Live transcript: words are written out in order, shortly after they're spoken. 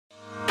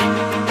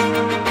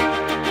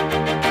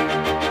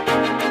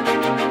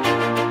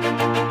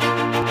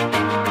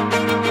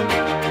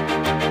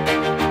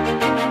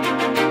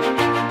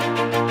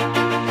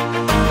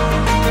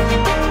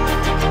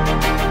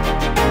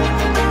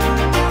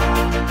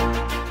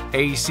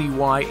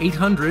ACY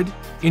 800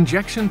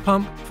 injection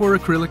pump for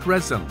acrylic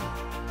resin.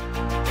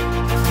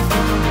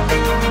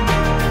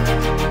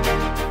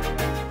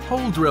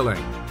 Hole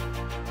drilling.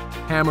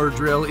 Hammer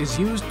drill is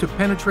used to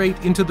penetrate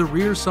into the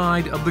rear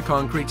side of the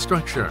concrete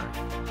structure.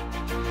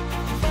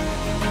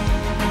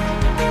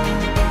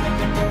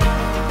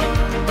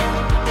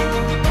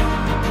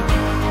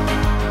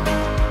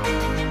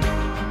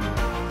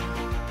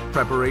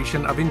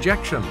 Preparation of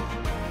injection.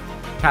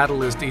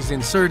 Catalyst is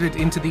inserted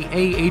into the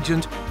A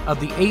agent of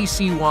the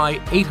ACY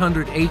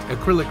 808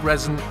 acrylic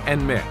resin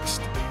and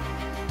mixed.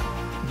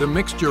 The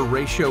mixture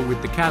ratio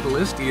with the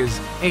catalyst is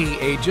A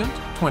agent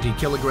 20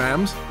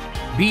 kilograms,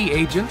 B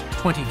agent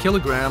 20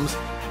 kilograms,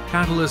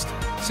 catalyst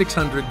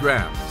 600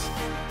 grams.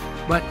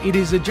 But it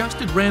is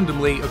adjusted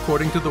randomly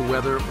according to the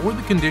weather or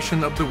the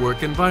condition of the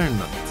work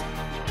environment.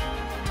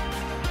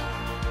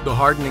 The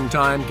hardening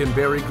time can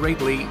vary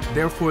greatly,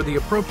 therefore the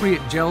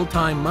appropriate gel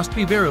time must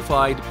be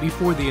verified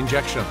before the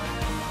injection.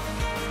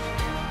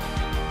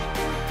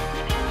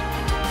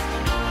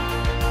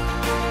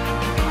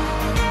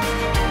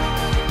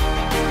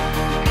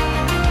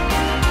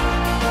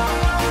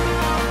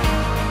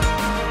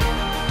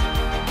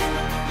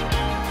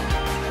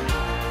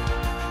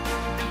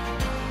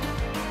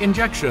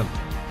 Injection.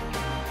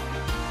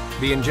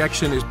 The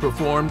injection is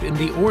performed in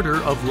the order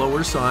of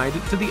lower side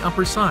to the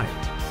upper side.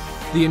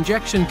 The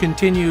injection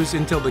continues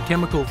until the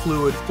chemical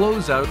fluid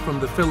flows out from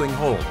the filling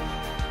hole.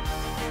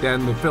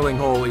 Then the filling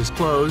hole is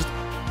closed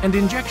and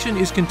injection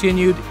is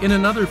continued in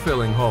another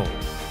filling hole.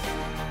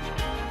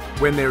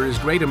 When there is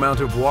great amount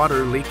of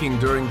water leaking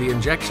during the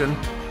injection,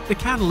 the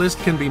catalyst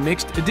can be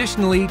mixed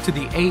additionally to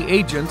the A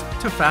agent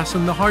to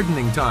fasten the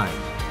hardening time.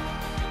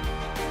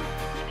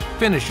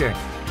 Finishing.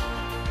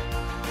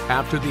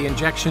 After the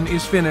injection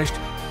is finished,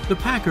 the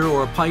packer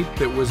or pipe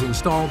that was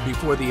installed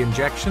before the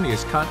injection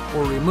is cut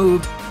or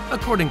removed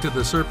according to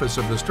the surface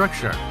of the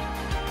structure.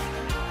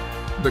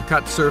 The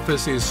cut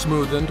surface is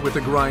smoothened with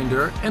a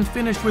grinder and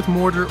finished with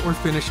mortar or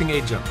finishing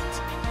agent.